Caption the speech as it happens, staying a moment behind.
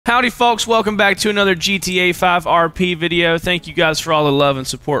Howdy folks, welcome back to another GTA 5 RP video. Thank you guys for all the love and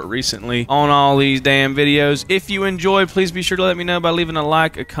support recently on all these damn videos. If you enjoyed, please be sure to let me know by leaving a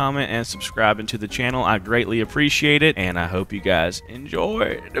like, a comment, and subscribing to the channel. I greatly appreciate it, and I hope you guys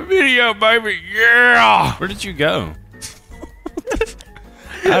enjoy the video, baby. Yeah! Where did you go?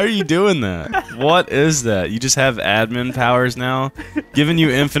 How are you doing that? What is that? You just have admin powers now? Giving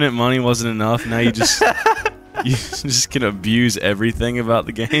you infinite money wasn't enough. Now you just can abuse everything about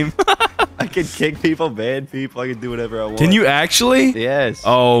the game. I can kick people, ban people. I can do whatever I want. Can you actually? Yes.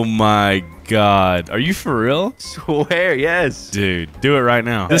 Oh my god. Are you for real? Swear, yes. Dude, do it right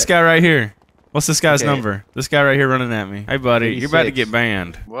now. This guy right here. What's this guy's number? This guy right here running at me. Hey, buddy, 86. you're about to get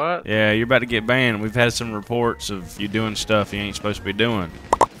banned. What? Yeah, you're about to get banned. We've had some reports of you doing stuff you ain't supposed to be doing.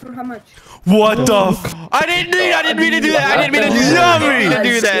 For how much? What the f- I didn't mean to do that. I didn't mean to do that. I didn't mean to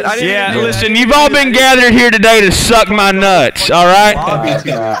do that. Yeah, listen, you've all been gathered here today to suck my nuts, alright?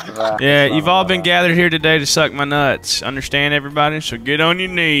 Yeah, you've all been gathered here today to suck my nuts. Understand, everybody? So get on your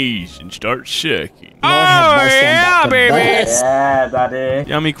knees and start sucking. Oh, yeah, baby! Yeah, daddy.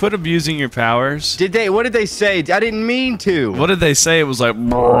 Yummy, quit abusing your powers. What did they say? I didn't mean to. What did they say? It was like...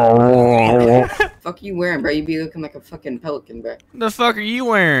 Fuck you wearing, bro? You be looking like a fucking pelican, bro. The fuck are you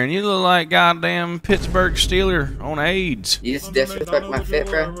wearing? You look like goddamn Pittsburgh Steeler on AIDS. You just disrespect my fit,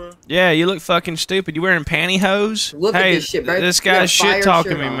 bro. Yeah, you look fucking stupid. You wearing pantyhose? Look at hey, this shit, bro. This You got a guy's fire shit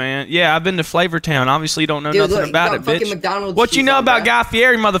talking shirt me, on. man. Yeah, I've been to Flavortown. Obviously, you don't know Dude, nothing look, about you it, got fucking bitch. McDonald's What you shoes know on, about bro. Guy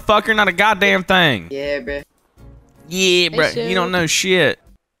Fieri, motherfucker? Not a goddamn thing. Yeah, bro. Yeah, bro. You don't know shit.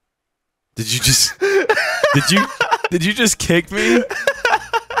 Did you just... Did you just kick me?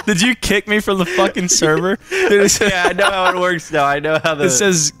 Did you kick me from the fucking server? Dude, Yeah, I know how it works now. I know how the it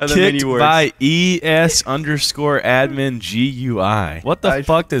says how the kicked menu works. by ES_admin GUI. What the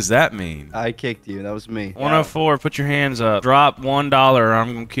fuck does that mean? I kicked you. That was me. 104, put your hands up. Drop $1 or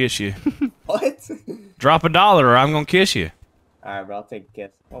I'm gonna kiss you. What? Drop $1 or I'm gonna kiss you. Alright, bro, I'll take a kiss.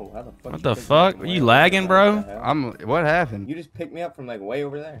 Oh, how the fuck? What the fuck? Are you lagging, bro? What happened? You just picked me up from like way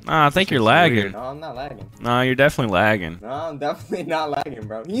over there. Nah, I think you're lagging. No, I'm not lagging. Nah, you're definitely lagging. No, I'm definitely not lagging,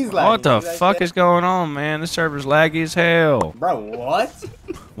 bro. He's lagging. What the See that fuck shit? is going on, man? This server's laggy as hell. Bro, what?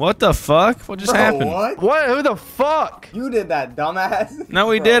 What the fuck? What just Bro, happened? what? What? Who the fuck? You did that, dumbass. No,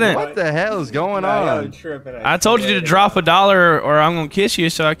 we Bro, didn't. What the hell is going Nah, you're on? tripping. I told you to drop $1 or I'm gonna kiss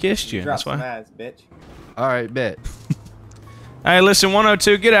you, so I kissed you. Drop That's some why. ass, bitch. All right, bet. Hey, listen,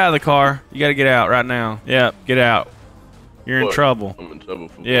 102, get out of the car. You gotta get out right now. Yep, get out. You're in What? trouble. I'm in trouble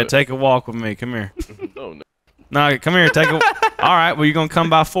for Yeah, what? take a walk with me. Come here. Oh, no. No, come here. Take a. All right. Well, you're gonna come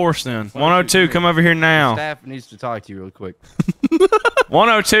by force then. 102, come over here now. Staff needs to talk to you real quick.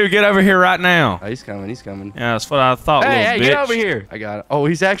 102, get over here right now. Oh, he's coming. He's coming. Yeah, that's what I thought. Hey, little hey, bitch. get over here. I got it. Oh,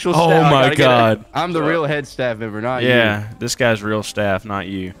 he's actual Oh staff. I my gotta get it. God. I'm the real head staff member, not you. Yeah, this guy's real staff, not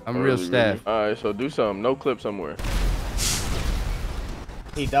you. I'm real Really, staff. really? Alright, so do something. No clip somewhere.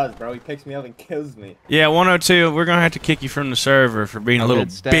 He does, bro. He picks me up and kills me. Yeah, 102, we're gonna have to kick you from the server for being a I'm little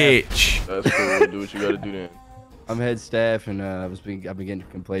head staff. bitch. That's cool. Do what you gotta do then. I'm head staff, and I've been getting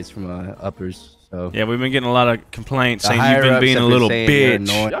complaints from uppers. So Yeah, we've been getting a lot of complaints The saying you've been higher-ups being a have been little saying you're bitch.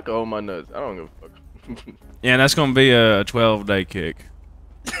 annoying. Y'all can hold my nuts. I don't give a fuck. Yeah, that's gonna be a 12-day kick.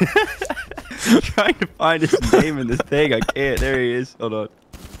 I'm trying to find his name in this thing. I can't. There he is. Hold on.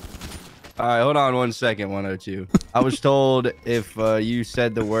 All right, hold on 1 second, 102. I was told if you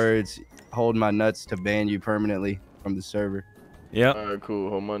said the words "hold my nuts" to ban you permanently from the server. Yep. Alright, cool.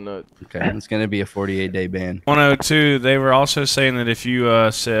 Hold my nuts. Okay, it's gonna be a 48-day ban. 102, they were also saying that if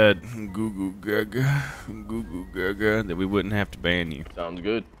you said goo goo gaga, that we wouldn't have to ban you. Sounds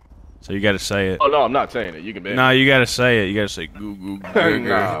good. So you gotta say it. Oh, no, I'm not saying it. You can ban No, you gotta say it. You gotta say goo goo me. gaga.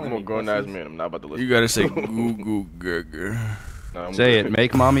 Nah, I'm a grown ass man. I'm not about to listen. You gotta say goo goo gaga. Nah, I'm Say good. it.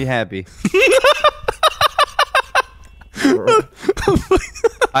 Make mommy happy.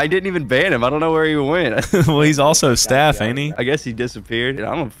 I didn't even ban him. I don't know where he went. Well, he's also staff, ain't he? I guess he disappeared.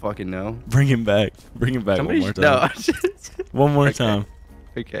 I don't fucking know. Bring him back. Bring him back one more time. No. One more time.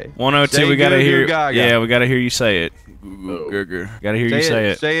 Okay. 102, Say we gotta goo goo hear. gaga. Yeah, we gotta hear you say it. Goo goo Oh. gaga. Gotta hear you say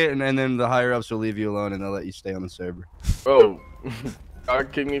it. Say it, and then the higher ups will leave you alone, and they'll let you stay on the server. Bro, y'all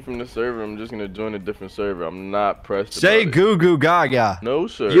kick me from the server. I'm just gonna join a different server. I'm not pressed. Say about it. goo goo gaga. No,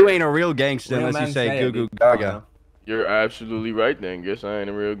 sir. You ain't a real gangster Real unless you men say goo it, goo dude. gaga. You're absolutely right then. Guess I ain't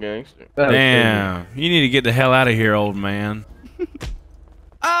a real gangster. Damn. You need to get the hell out of here, old man.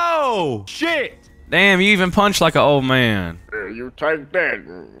 Oh shit! Damn, you even punch like an old man. You take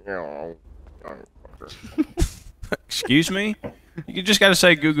that. Excuse me? You just gotta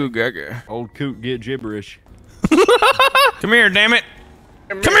say goo goo gaga. Old coot get gibberish. Come here, damn it.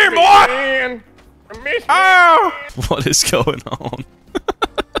 Come here, boy! Man. I miss you. Oh! What is going on?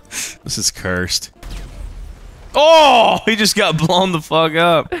 This is cursed. Oh, he just got blown the fuck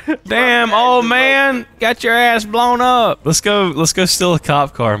up. Damn, old man, got your ass blown up. Let's go steal a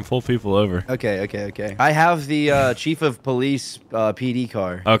cop car and pull people over. Okay. I have the chief of police PD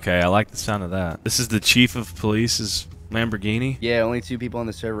car. Okay, I like the sound of that. This is the chief of police's Lamborghini? Yeah, only 2 people on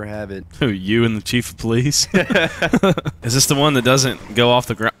the server have it. Who, you and the chief of police? Is this the one that doesn't go off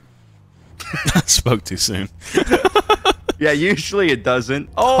the ground? I spoke too soon. Yeah, usually it doesn't.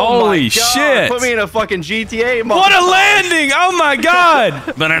 Oh Holy my God, shit! put me in a fucking GTA mode. What a landing! Oh my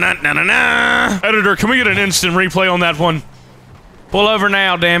God! Ba-na-na-na-na-na. Editor, can we get an instant replay on that one? Pull over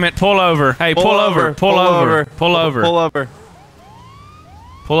now, damn it! Pull over! Hey, pull over! Pull over! Pull over! Pull over!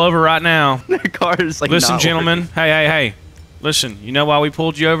 Pull over right now! The car is like. Listen, not gentlemen. working. Hey! Listen, you know why we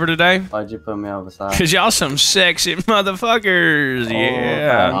pulled you over today? Why'd you put me over side? Cause y'all some sexy motherfuckers.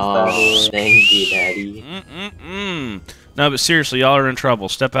 Yeah. Oh, thank you, Daddy. No, but seriously, y'all are in trouble.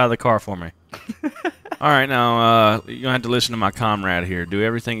 Step out of the car for me. All right, now you're gonna have to listen to my comrade here. Do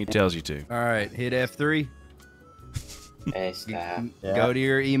everything he tells you to. All right, hit F3. Hey, staff. Go to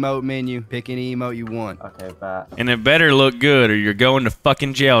your emote menu. Pick any emote you want. Okay, bye. And it better look good, or you're going to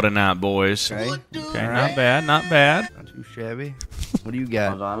fucking jail tonight, boys. Okay. Okay, not bad, not bad. Not too shabby. What do you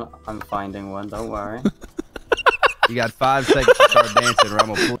got? Hold on, I'm finding one. Don't worry. You got 5 seconds to start dancing, or I'm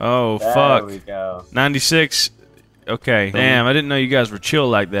gonna pull. Oh There fuck. we go. 96. Okay. Damn, I didn't know you guys were chill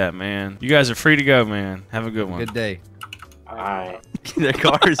like that, man. You guys are free to go, man. Have a good one. Good day. Alright. The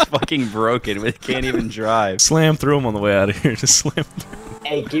car is fucking broken. It can't even drive. Slam through them on the way out of here. Just slam through.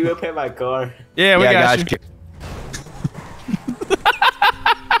 Hey, can you repair my car? Yeah, we got you.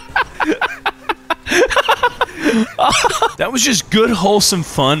 That was just good, wholesome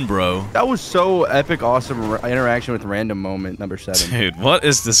fun, bro. That was so epic, awesome interaction with random moment number 7. Dude, what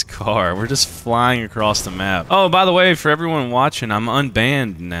is this car? We're just flying across the map. Oh, by the way, for everyone watching, I'm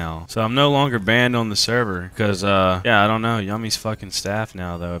unbanned now. So I'm no longer banned on the server. Because, yeah, I don't know. Yummy's fucking staff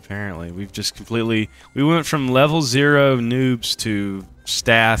now, though, apparently. We've just completely... We went from level 0 noobs to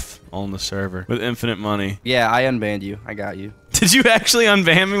staff on the server with infinite money. Yeah, I unbanned you. I got you. Did you actually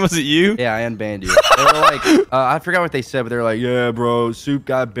unban me? Was it you? Yeah, I unbanned you. They were like, I forgot what they said, but they were like, yeah, bro, Soup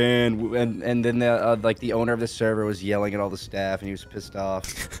got banned, and then the like the owner of the server was yelling at all the staff, and he was pissed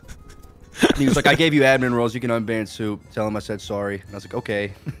off. And he was like, I gave you admin roles, you can unban Soup. Tell him I said sorry. And I was like,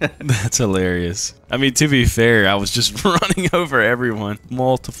 okay. That's hilarious. I mean, to be fair, I was just running over everyone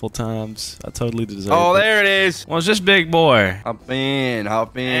multiple times. I totally deserved it. Oh, there it is. What's this big boy? Hop in,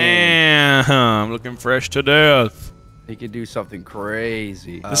 hop in. Damn, looking fresh to death. He could do something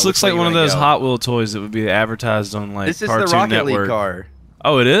crazy. This looks like one of those Hot Wheel toys that would be advertised on like This is Cartoon the Rocket Network. League car.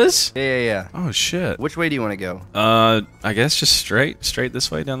 Oh, it is? Yeah. Oh shit. Which way do you want to go? I guess just straight this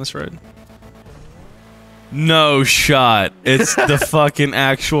way down this road. No shot. It's the fucking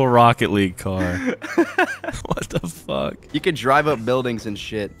actual Rocket League car. What the fuck? You could drive up buildings and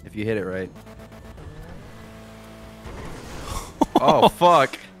shit if you hit it right. Oh,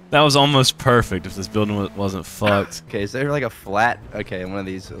 fuck. That was almost perfect if this building wasn't fucked. Okay, is there like a flat? Okay, one of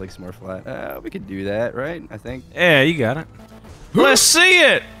these that looks more flat. We could do that, right? I think. Yeah, you got it. Let's see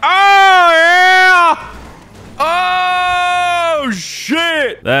it. Oh, yeah. Oh,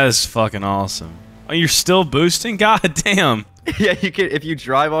 shit. That is fucking awesome. Oh, you're still boosting? God damn. Yeah, you can. If you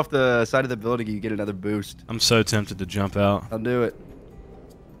drive off the side of the building, you get another boost. I'm so tempted to jump out. I'll do it.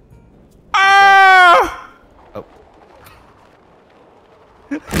 Ah! Oh.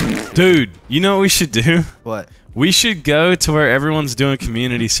 Dude, you know what we should do? What? We should go to where everyone's doing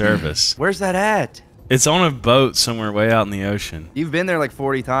community service. Where's that at? It's on a boat somewhere way out in the ocean. You've been there like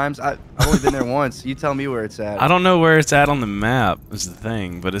 40 times. I've only been there once. You tell me where it's at. I don't know where it's at on the map is the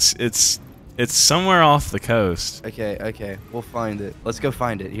thing, but it's somewhere off the coast. Okay. We'll find it. Let's go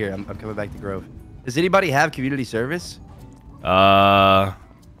find it. Here, I'm coming back to Grove. Does anybody have community service? Oh!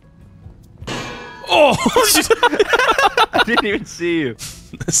 I didn't even see you.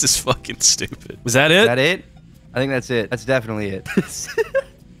 This is fucking stupid. Was that it? Is that it? I think that's it. That's definitely it.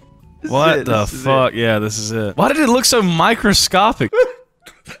 What the fuck? Yeah, this is it. Why did it look so microscopic?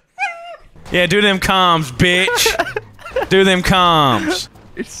 Yeah, do them comms, bitch. Do them comms.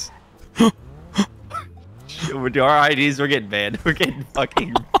 It's... Our IDs, we're getting banned. We're getting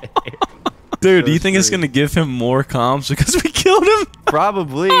fucking banned. Dude, do you think it's gonna give him more comms because we killed him?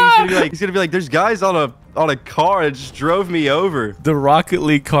 Probably. He's gonna be like, there's guys on a car that just drove me over. The Rocket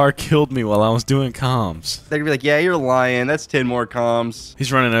League car killed me while I was doing comms. They're gonna be like, yeah, you're lying. That's 10 more comms.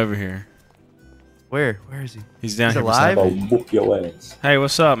 He's running over here. Where is he? He's down He's here. alive? beside I'll whoop your ass. Hey,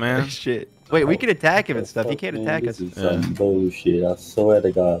 what's up, Oh, man? shit. Wait, we can attack him and stuff. He can't Man, attack this us. is some bullshit. I swear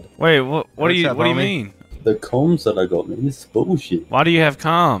to God. Wait, what do What's you up, what do you homie? mean? The comms that I got, man, this is bullshit. Why do you have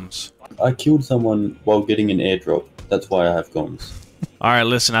comms? I killed someone while getting an airdrop. That's why I have comms. All right,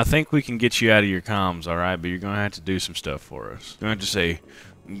 listen, I think we can get you out of your comms, all right? But you're going to have to do some stuff for us. You're going to have to say,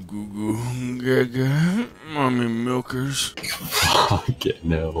 goo goo, gaga, mommy milkers. Okay,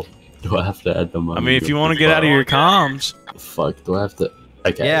 no. Do I have to add the money? I mean, if you want to get out of your comms. Fuck, do I have to?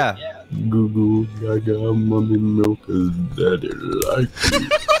 Okay. Yeah. Goo goo, gaga, mommy milkers, daddy like me.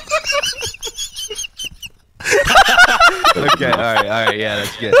 Okay, all right, yeah,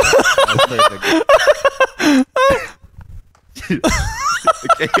 that's good. That's perfect.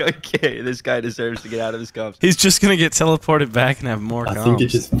 Okay, this guy deserves to get out of his comms. He's just going to get teleported back and have more comms. I think it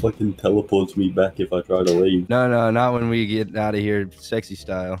just fucking teleports me back if I try to leave. No, not when we get out of here sexy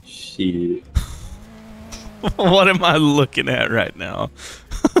style. Shit. What am I looking at right now?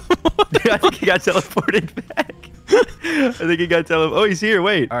 I think he got teleported back. I think he got teleported. Oh, he's here.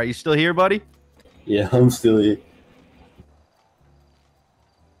 Wait. All right, you still here, buddy? Yeah, I'm still here.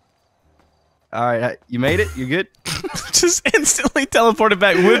 All right, you made it? You good? Just instantly teleported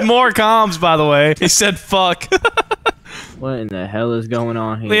back with more comms, by the way. He said, fuck. What in the hell is going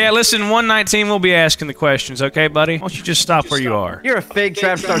on here? Yeah, listen, 119 will be asking the questions, okay, buddy? Why don't you just stop where you are? You're a fake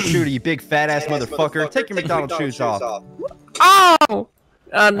trap star shooter, you big fat ass motherfucker. Take your McDonald's shoes off. Oh!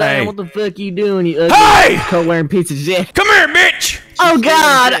 God damn, Hey. what the fuck you doing, you ugly Hey! coat-wearing piece of shit? Come here, bitch! Oh,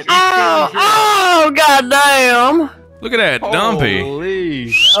 God! Oh, God damn! Look at that dumpy.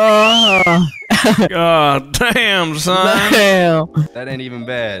 Holy. Oh, God damn, son. damn. That ain't even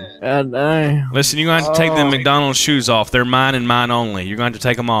bad. God damn. Listen, you're going to have to take the McDonald's shoes off. They're mine and mine only. You're going to have to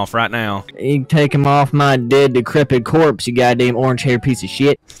take them off right now. You can take him off my dead, decrepit corpse, you goddamn orange-haired piece of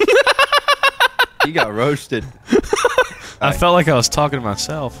shit. He got roasted. I felt like I was talking to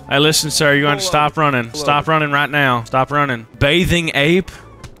myself. Hey, listen, sir, you're going to stop running. Stop running right now. Stop running. Bathing ape?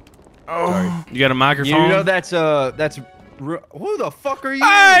 Oh, you got a microphone? You know who the fuck are you?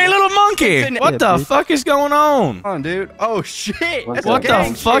 Hey, little monkey! What the bitch. fuck is going on? Come on, dude. Oh shit! That's What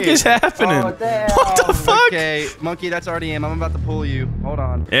gang the fuck shit. is happening? Oh, damn. What the fuck? Okay, monkey, that's already him. I'm about to pull you. Hold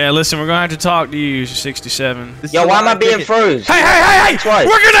on. Yeah, listen, we're gonna have to talk to you, 67. This Yo, is why a am I live being ticket. froze? Hey! Twice.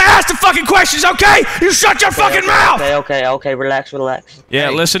 We're gonna ask the fucking questions, okay? You shut your fucking mouth! Okay, relax. Yeah,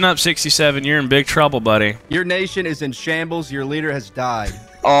 Hey. listen up, 67. You're in big trouble, buddy. Your nation is in shambles. Your leader has died.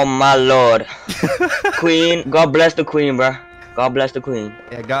 Oh my lord. Queen, God bless the queen, bro. God bless the queen.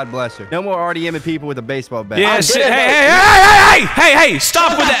 Yeah, God bless her. No more RDMing people with a baseball bat. Yeah, didn't hey,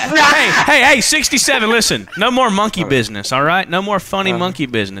 stop with that. Hey, 67, listen. No more monkey business, all right? No more funny monkey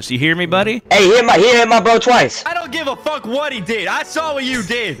business. You hear me, buddy? Hey, he hit my bro twice. I don't give a fuck what he did. I saw what you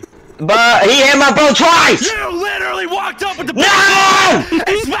did. But he hit my bro twice. You literally walked up with the No!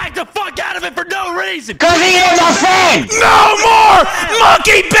 and smacked the fuck out of it for no reason. Cause he hit my friend. No more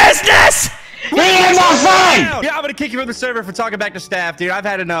monkey business! He hit my friend. Yeah, I'm gonna kick you from the server for talking back to staff, dude. I've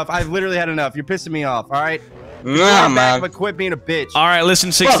had enough. I've literally had enough. You're pissing me off, all right? Nah, Come back, man. but quit being a bitch. All right,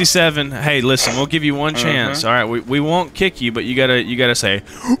 listen, 67. Hey, listen, we'll give you one chance. All right, we won't kick you, but you gotta say.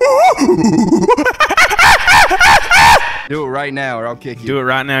 Do it right now, or I'll kick you. Do it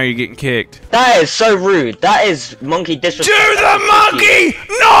right now. Or you're getting kicked. That is so rude. That is monkey disrespect. Do the monkey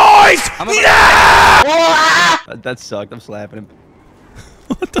noise now! That sucked. I'm slapping him.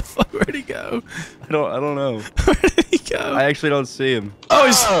 What the fuck? Where'd he go? I don't know. Where did he go? I actually don't see him. Oh,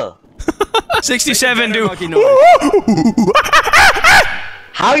 he's 67. Do. Monkey noise.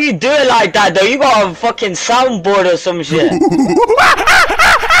 How you do it like that though? You got a fucking soundboard or some shit.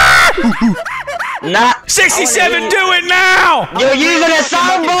 Nah. 67. Do it now! You're using a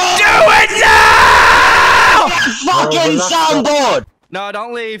soundboard. Do it now! Fucking soundboard. No,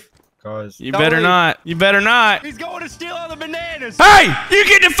 don't leave. Guys. You Don't better leave. not. You better not. He's going to steal all the bananas. Hey, you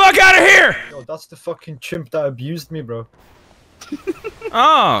get the fuck out of here! Yo, that's the fucking chimp that abused me, bro.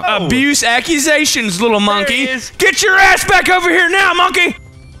 Oh, abuse accusations, little monkey. he is. Get your ass back over here now, monkey!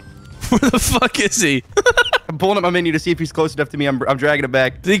 Where the fuck is he? I'm pulling up my menu to see if he's close enough to me. I'm dragging it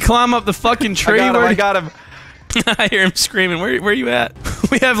back. Did he climb up the fucking tree? I got him. I hear him screaming. Where you at?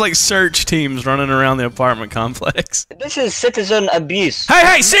 We have like search teams running around the apartment complex. This is citizen abuse.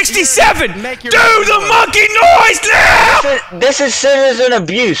 Hey, 67! Make your Do the monkey noise now! This is citizen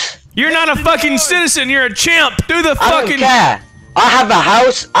abuse. You're not a fucking citizen. You're a chimp. Do the I don't fucking. care. I have a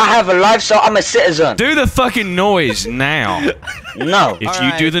house. I have a life, so I'm a citizen. Do the fucking noise now. No. If you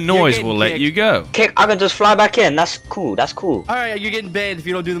Alright, do the you're noise, getting we'll let kicked. you go. Kick, I can just fly back in. That's cool. That's cool. All right, you're getting banned if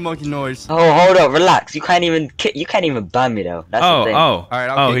you don't do the monkey noise. Oh, hold up, relax. You can't even kick. You can't even ban me though. That's the Oh, thing. oh. Alright,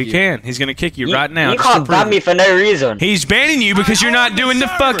 I'll Oh, kick he you. can. He's gonna kick you right now. You just to can't ban prove me it. for no reason. He's banning you because you're not own the doing the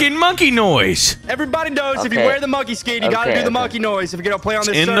server. fucking monkey noise. Everybody knows if you Okay. wear the monkey skin, you gotta Okay, do the okay. monkey noise if you're gonna play on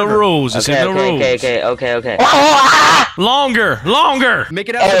this In server. the rules. It's Okay, in the rules. okay. Oh, Longer, longer. Make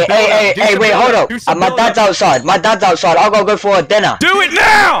it out Hey, some build-up. Do hey, some wait, build-up. hold up. Do some My build-up. dad's outside. My dad's outside. I'll go for a dinner. Do it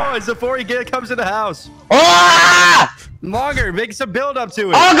now. Noise before he comes to the house. Ah! Longer, make some build up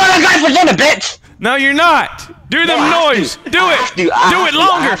to it. I'm gonna go for dinner, bitch. No, you're not. Do the No, I have noise. to. Do I it. have to. Do I it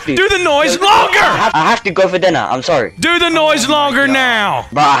longer. have to. Do the noise I longer. have to go for dinner. I'm sorry, Do the noise longer now.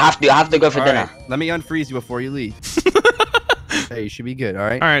 but I have to go for All dinner. right, let me unfreeze you before you leave. Hey, you should be good, all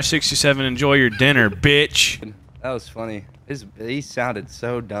right? All right, 67. Enjoy your dinner, bitch. That was funny. He sounded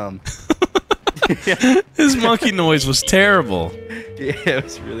so dumb. His monkey noise was terrible. Yeah, it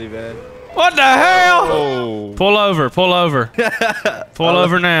was really bad. What the hell? Oh. Pull over. Pull over. Pull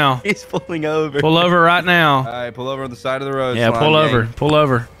over now. He's pulling over. Pull over right All now. right, pull over on the side of the road. Yeah, Slime pull over. gang. Pull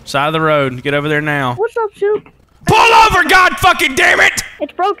over. Side of the road. Get over there now. What's up, Soup? Pull over, god fucking damn it!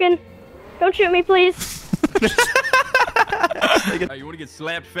 It's broken. Don't shoot me, please. Hey, you want to get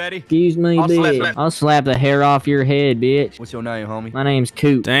slapped, fatty? Excuse me, I'll slap bitch. that. I'll slap the hair off your head, bitch. What's your name, homie? My name's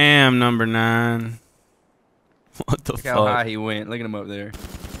Coot. Damn, number 9. What the Look how high fuck? he went. Look at him up there.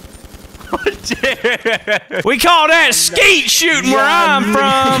 We call that skeet shooting where I'm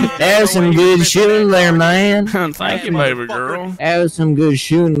from. That was some good shooting there, man. Thank you, baby girl. That was some good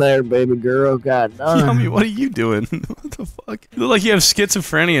shooting there, baby girl. God Tell me, darn. what are you doing? What the fuck? You look like you have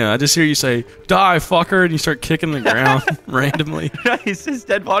schizophrenia. I just hear you say, die, fucker, and you start kicking the ground randomly. His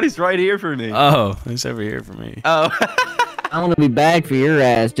dead body's right here for me. Oh, he's over here for me. Oh. I want to be back for your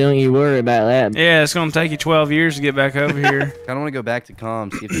ass. Don't you worry about that. Yeah, it's gonna take you 12 years to get back over here. I don't want to go back to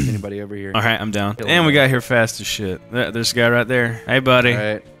comms, see if there's anybody over here. All right, I'm down. And we got here fast as shit. There's a guy right there. Hey, buddy. All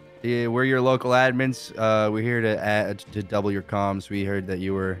right. Yeah, we're your local admins. We're here to double your comms. We heard that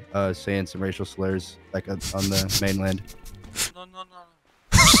you were saying some racial slurs like on the mainland. No.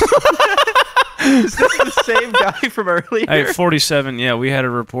 Is this the same guy from earlier? Hey, 47. Yeah, we had a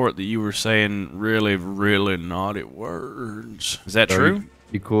report that you were saying really, really naughty words. Is that So true?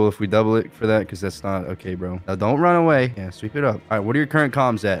 Be cool if we double it for that, because that's not okay, bro. Now, don't run away. Yeah, sweep it up. All right, what are your current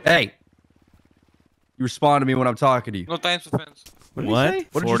comms at? Hey! You respond to me when I'm talking to you. No time for fence. What did you say?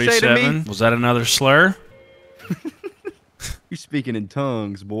 What did you 47? say to me? Was that another slur? You're speaking in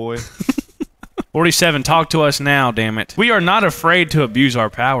tongues, boy. 47, talk to us now, damn it. We are not afraid to abuse our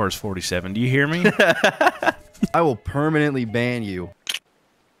powers, 47. Do you hear me? I will permanently ban you.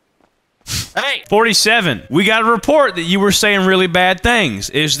 Hey! 47, we got a report that you were saying really bad things.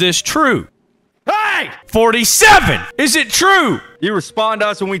 Is this true? Hey! 47, is it true? You respond to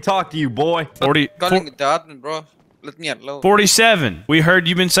us when we talk to you, boy. 40, Calling the admin, bro. Let me alone. 47, we heard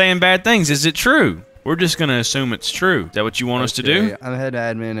you've been saying bad things. Is it true? We're just going to assume it's true. Is that what you want us to do? Okay, I'm head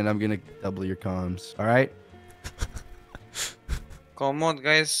admin, and I'm going to double your comms. All right? Come on,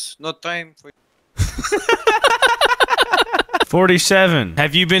 guys. No time for 47,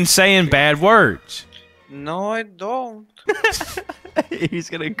 have you been saying bad words? No, I don't. He's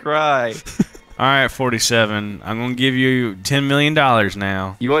going to cry. All right, 47, I'm going to give you $10 million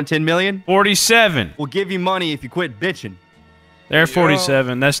now. You want 10 million? 47. We'll give you money if you quit bitching. There,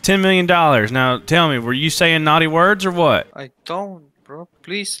 47. That's $10 million. Now, tell me, were you saying naughty words or what? I don't, bro.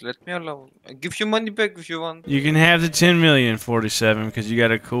 Please, let me alone. I'll give you money back if you want. You can have the 10 million, 47, because you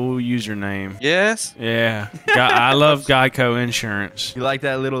got a cool username. Yes? Yeah. I love Geico Insurance. You like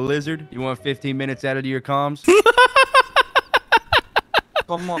that little lizard? You want 15 minutes added to your comms?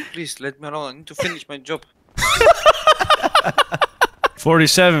 Come on, please, let me alone. I need to finish my job.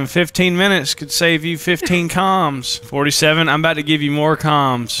 47, 15 minutes could save you 15 comms. 47, I'm about to give you more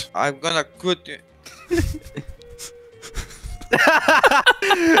comms. I'm gonna quit you.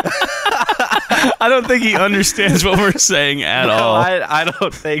 I don't think he understands what we're saying at all. I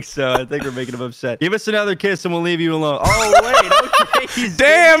don't think so. I think we're making him upset. Give us another kiss and we'll leave you alone. Oh, wait. Okay. He's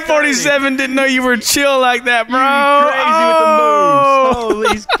Damn, 47 didn't know you were chill like that, bro. Crazy with the moves. Holy,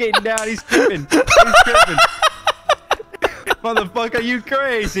 he's getting down. He's tripping. He's tripping. Motherfucker, you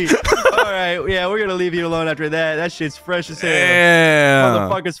crazy. All right, yeah, we're gonna leave you alone after that. That shit's fresh as hell. Yeah.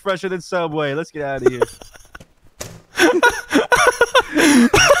 Motherfucker's fresher than Subway. Let's get out of here.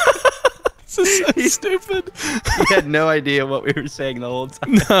 This is so stupid. He had no idea what we were saying the whole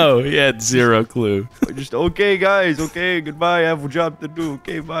time. No, he had zero clue. We're just, okay, guys, okay, goodbye. I have a job to do.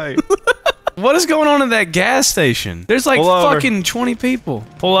 Okay, bye. What is going on at that gas station? There's like Pull over. fucking 20 people.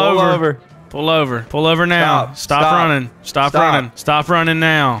 Pull Pull over. over. Pull over. Pull over now. Stop running. Stop running. Stop running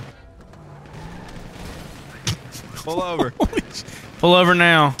now. Pull over. Pull over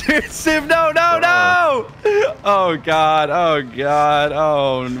now. Dude, Sim, no. Oh God.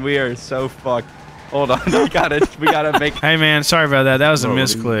 Oh, we are so fucked. Hold on. We gotta make. Hey man, sorry about that. That was a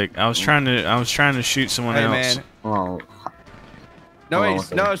misclick. I was trying to shoot someone else. Man. Oh.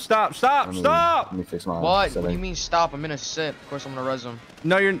 No, stop. Let me fix my What do you mean stop? I'm in a sip. Of course I'm gonna res him.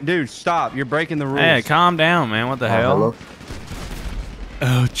 No, dude, stop. You're breaking the rules. Hey, calm down, man. What the hell? Hello?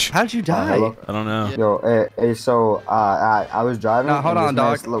 Ouch. How'd you die? I don't know. Yo, hey, so I was driving. No, hold on,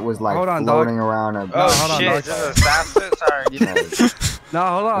 dog. Was like floating around. Hold on, dog. No,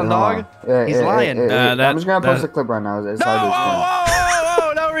 hold on, dog. He's lying. I'm just gonna post a clip right now.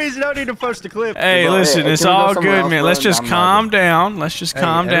 Whoa, no reason. No need to post a clip. Hey, listen, it's all good, man. Let's just calm down. Let's just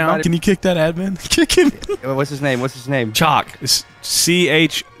calm down. Can you kick that admin? Kick him. What's his name? Chalk. It's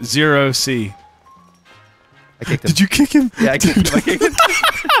CH0C. I kicked him. Did you kick him? Yeah, I kicked him.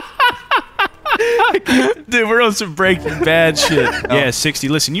 Dude, we're on some Breaking Bad shit. Yeah, 60.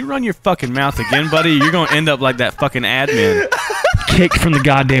 Listen, you run your fucking mouth again, buddy, you're gonna end up like that fucking admin. Kicked from the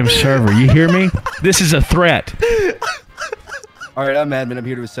goddamn server. You hear me? This is a threat. All right, I'm admin. I'm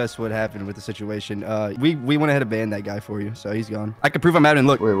here to assess what happened with the situation. We went ahead and banned that guy for you, so he's gone. I can prove I'm admin.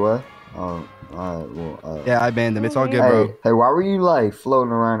 Look. Wait, what? Oh, alright, well, yeah, I banned him. It's all good, bro. Hey, why were you like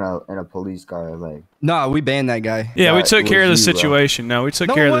floating around in a police car, like? Nah, we banned that guy. Yeah, we took care of the situation. No, we took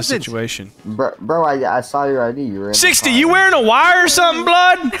care of the situation. Bro, I saw your ID. You were in 60. You wearing a wire or something,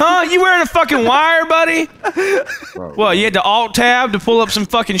 blood? Huh? You wearing a fucking wire, buddy? What? You had to alt tab to pull up some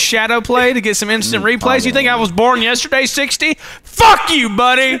fucking shadow play to get some instant replays? You think I was born yesterday, 60? Fuck you,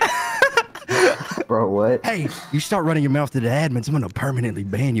 buddy. Bro, what? Hey, you start running your mouth to the admins, I'm gonna permanently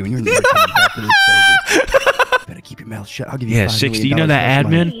ban you, and you're never coming back to this server. Better keep your mouth shut. I'll give you 60. You know that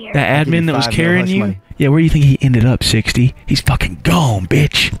admin? That admin that was carrying you? Money. Yeah, where do you think he ended up, 60? He's fucking gone,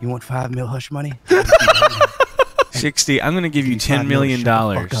 bitch. You want 5 mil hush money? 60, I'm gonna give you $10 million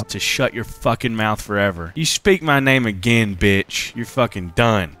to shut your fucking mouth forever. You speak my name again, bitch. You're fucking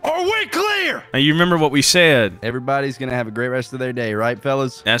done. Are we clear? Now you remember what we said. Everybody's gonna have a great rest of their day, right,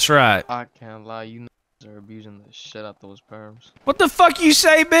 fellas? That's right. I can't lie, you are abusing the shit out those perms. What the fuck you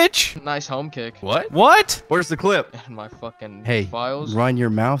say, bitch? Nice home kick. What? What? Where's the clip? And my fucking files. Run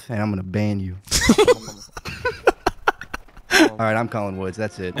your mouth, and I'm gonna ban you. All right, I'm calling Woods.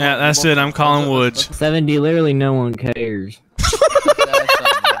 That's it. Yeah, that's it. I'm calling Woods. 70. Literally, no one cares.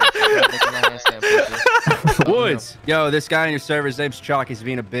 Woods. Yo, this guy in your server, his name's Chalk. He's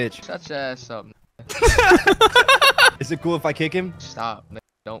being a bitch. Shut your ass up. Is it cool if I kick him? Stop.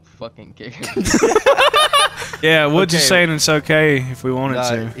 Don't fucking kick him. Yeah, Woods is saying it's okay if we wanted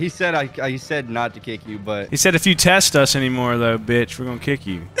to. He said he said not to kick you, but he said if you test us anymore, though, bitch, we're gonna kick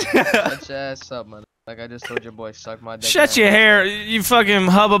you. Shut your ass up, man. Like I just told your boy, suck my dick. Shut your hair, you fucking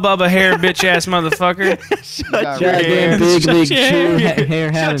hubba bubba hair, bitch ass motherfucker. Shut your hair. Big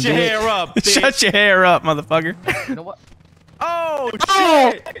hair. Shut your hair up. Bitch. Shut your hair up, motherfucker. You know what? Oh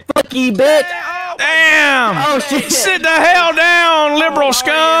shit! Fuck you, bitch. Damn! Oh shit! Sit the hell down, liberal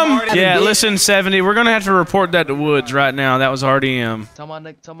scum! Yeah, listen, 70. We're gonna have to report that to Woods right now. That was RDM. Tell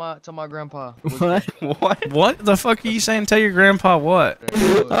my grandpa. What? What the fuck are you saying? Tell your grandpa what?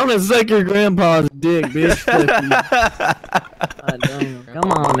 I'm gonna suck your grandpa's dick, bitch.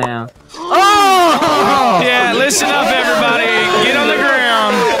 Come on now. Oh! Yeah, listen up, everybody. Get on the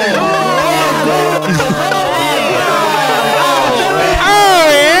ground. Oh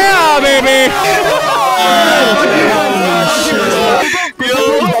yeah, baby.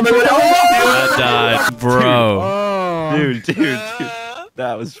 I died, bro. Dude.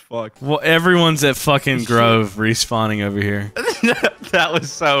 That was fucked. Well, everyone's at fucking Grove respawning over here. That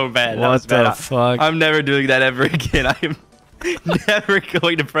was so bad. What the fuck? I'm never doing that ever again. I am never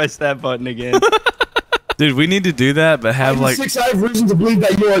going to press that button again. Dude, we need to do that, but have like... 6, I have reason to believe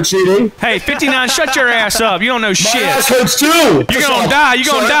that you are cheating. Hey, 59, shut your ass up. You don't know shit. My ass hurts too. You're gonna die. You're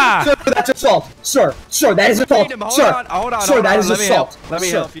gonna die. Sir, that's assault. Sir, that is assault. Hold on. Sir, that is assault. Let me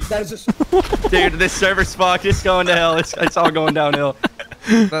help you. That is assault. Dude, this server's fucked. It's going to hell. It's all going downhill.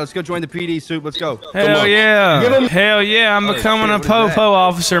 Let's go join the PD, Soup. Let's go. Hell yeah. Hell yeah. I'm becoming a po-po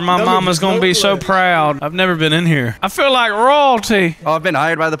officer. My mama's gonna be so proud. I've never been in here. I feel like royalty. Oh, I've been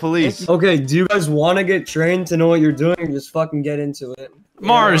hired by the police. Okay, do you guys want to get trained to know what you're doing or just fucking get into it?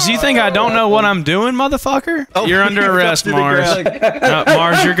 Mars, you think I don't know what I'm doing, motherfucker? Oh, you're under arrest, Mars.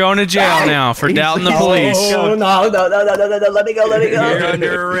 Mars, you're going to jail now for doubting the police. Oh, no, let me go, let me go. You're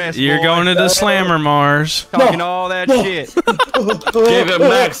under arrest. You're going to the slammer, Mars. Talking all that shit. Give him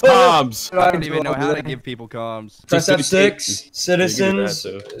max comms. I don't even know how to give people comms. Press F6,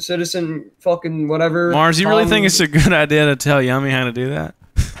 citizen, fucking whatever. Mars, you really think it's a good idea to tell Yummy how to do that?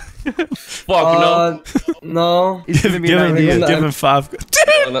 Fuck no. No. Give him 5.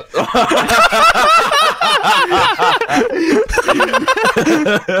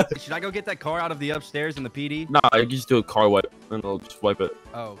 Should I go get that car out of the upstairs in the PD? Nah, I can just do a car wipe and I'll just wipe it.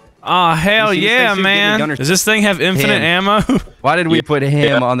 Oh. Oh, hell yeah, man. Does this thing have infinite ammo? Why did we put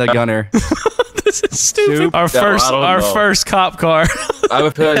him on the gunner? This is stupid. Our first cop car. I have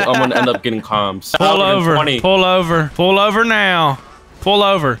a feeling I'm gonna end up getting comms. Pull over. Pull over now. Pull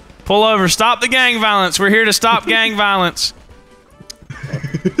over. Pull over. Stop the gang violence. We're here to stop gang violence.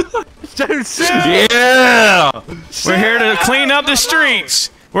 Yeah! We're here to clean up the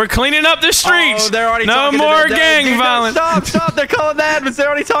streets. We're cleaning up the streets. Oh, they're already no more gang violence. Stop. They're calling the admins. They're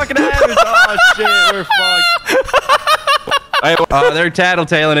already talking to admins. Oh, shit. We're fucked. They're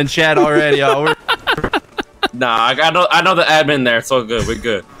tattletaling in chat already. Nah, I know the admin there. It's all good. We're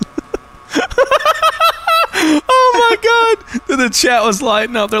good. Oh my god! The chat was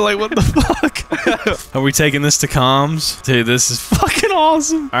lighting up. They're like, what the fuck? Are we taking this to comms? Dude, this is fucking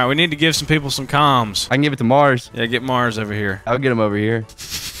awesome. Alright, we need to give some people some comms. I can give it to Mars. Yeah, get Mars over here. I'll get him over here.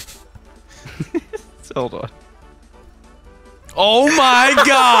 Hold on. Oh my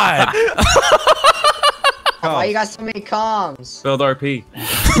god! Why you got so many comms? Build RP.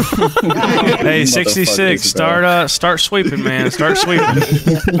 Hey, 66, start sweeping, man. Start sweeping.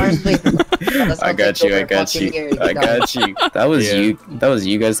 I got you. That was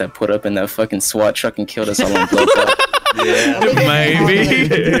you guys that put up in that fucking SWAT truck and killed us all on blood. Yeah, maybe.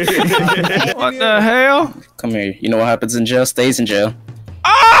 What the hell? Come here. You know what happens in jail stays in jail.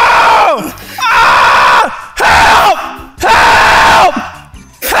 Oh! Ah! Help! Help!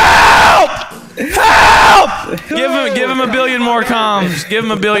 Help! Give him a billion more comms. Give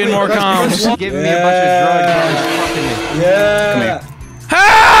him a billion more comms. Give me a bunch of drugs. Yeah. Come here.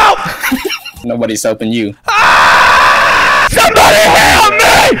 Help! Nobody's helping you. Ah! Somebody help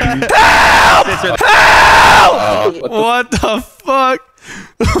me! Help! Help! What the fuck?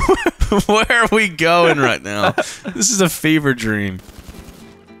 Where are we going right now? This is a fever dream.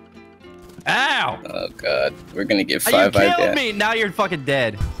 Ow! Oh god, we're gonna get You 5 killed me! Now you're fucking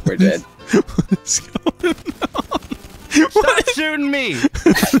dead. We're dead. What's going on? Stop shooting me!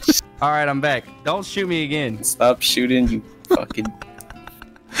 Alright, I'm back. Don't shoot me again. Stop shooting, you fucking...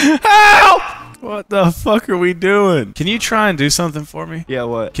 Help! What the fuck are we doing? Can you try and do something for me? Yeah,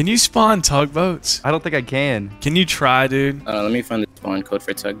 what? Can you spawn tugboats? I don't think I can. Can you try, dude? Let me find the spawn code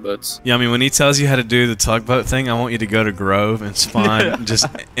for tugboats. Yeah, I mean, when he tells you how to do the tugboat thing, I want you to go to Grove and spawn, just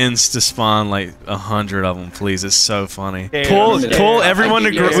insta-spawn like 100 of them, please. It's so funny. Pull everyone to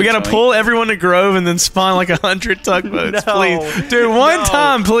Grove. We gotta pull everyone to Grove and then spawn like 100 tugboats, please. Dude, one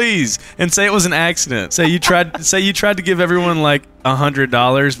time, please, and say it was an accident. Say you tried to give everyone like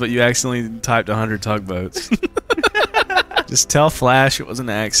 $100, but you accidentally typed 100 tugboats. Just tell Flash it was an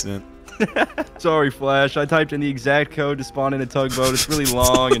accident. Sorry, Flash. I typed in the exact code to spawn in a tugboat. It's really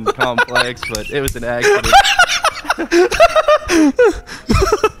long and complex, but it was an accident.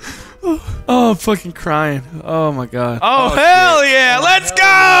 Oh, I'm fucking crying. Oh my god. Oh, hell yeah. Let's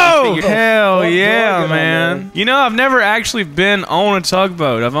go. Hell yeah, man. You know, I've never actually been on a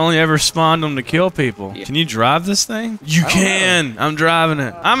tugboat. I've only ever spawned them to kill people. Can you drive this thing? You can. I'm driving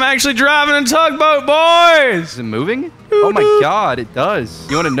it. I'm actually driving a tugboat, boys. Is it moving? Oh my god, it does.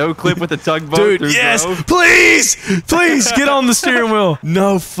 You want a no clip with a tugboat? Dude, yes. Grove? Please get on the steering wheel.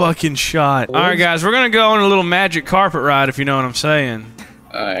 No fucking shot. All right, guys, we're going to go on a little magic carpet ride, if you know what I'm saying.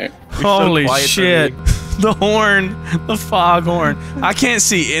 Alright. Holy shit. The horn. The foghorn. I can't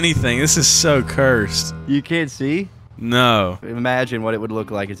see anything. This is so cursed. You can't see? No. Imagine what it would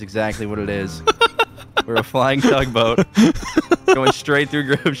look like. It's exactly what it is. We're a flying tugboat going straight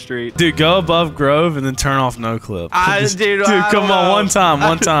through Grove Street. Dude, go above Grove and then turn off no clip. Dude, come on. One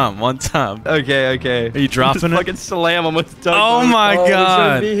time. Okay. Are you dropping it? Fucking slam him with the tugboat. Oh my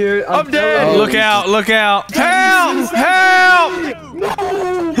god. I'm dead. Look out. Help!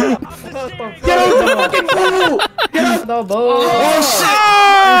 Get out the fucking pool! Get out the boat!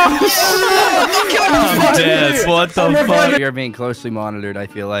 I'm dead. What the fuck? We are being closely monitored, I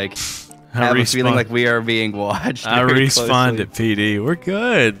feel like. have a feeling respawned. like we are being watched. I very respawned closely. at PD. We're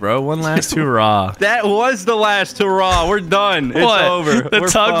good, bro. One last hurrah. That was the last hurrah. We're done. It's What? over. The We're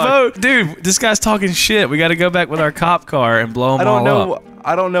tugboat? fucked. Dude, this guy's talking shit. We got to go back with our cop car and blow them all up.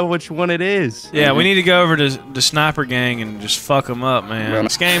 I don't know which one it is. Yeah, we need to go over to the Sniper Gang and just fuck them up, man.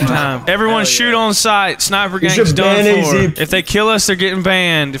 It's game time. Everyone shoot on sight. Sniper You Gang's should done ban for. AZ. If they kill us, they're getting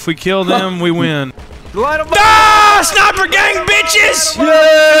banned. If we kill them, we win. Light 'em up. Ah! Sniper Gang, bitches!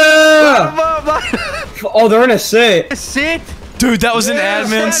 Yeah! Oh, they're in a sit. Sit. Dude, that was an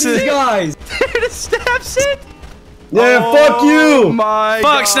admin These sit. guys. They're the stab sit. Yeah, fuck you. My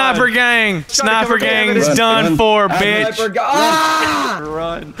Fuck God. Sniper Gang. Sniper cover Gang's Run, done for, bitch.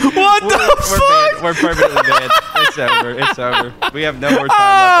 Run. What the fuck? We're perfectly banned. It's over. It's over. We have no more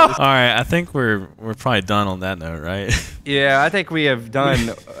time left. All right, I think we're probably done on that note, right? Yeah, I think we have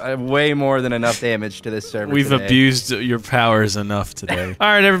done way more than enough damage to this server. We've today. abused your powers enough today. All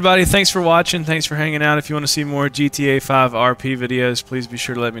right, everybody. Thanks for watching. Thanks for hanging out. If you want to see more GTA 5 RP videos, please be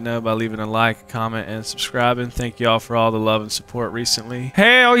sure to let me know by leaving a like, comment, and subscribing. Thank y'all for all the love and support recently.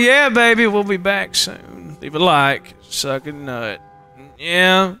 Hell yeah, baby. We'll be back soon. Leave a like. Suck a nut.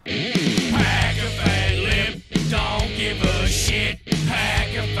 Yeah. Pack a fat lip, don't give a shit. Pack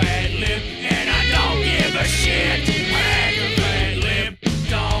a fat lip, and I don't give a shit. Pack a fat lip,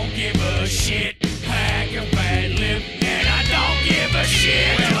 don't give a shit. Pack a fat lip, and I don't give a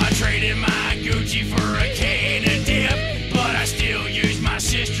shit. Well, I traded my Gucci for a can of dip, but I still use my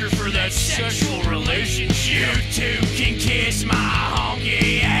sister for that sexual relationship. You two can kiss my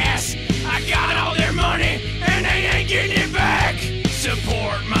honky ass. I got all their money, and they ain't getting it back.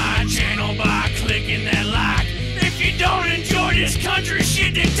 Support my channel by clicking that like. If you don't enjoy this country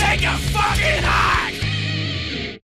shit, then take a fucking hike.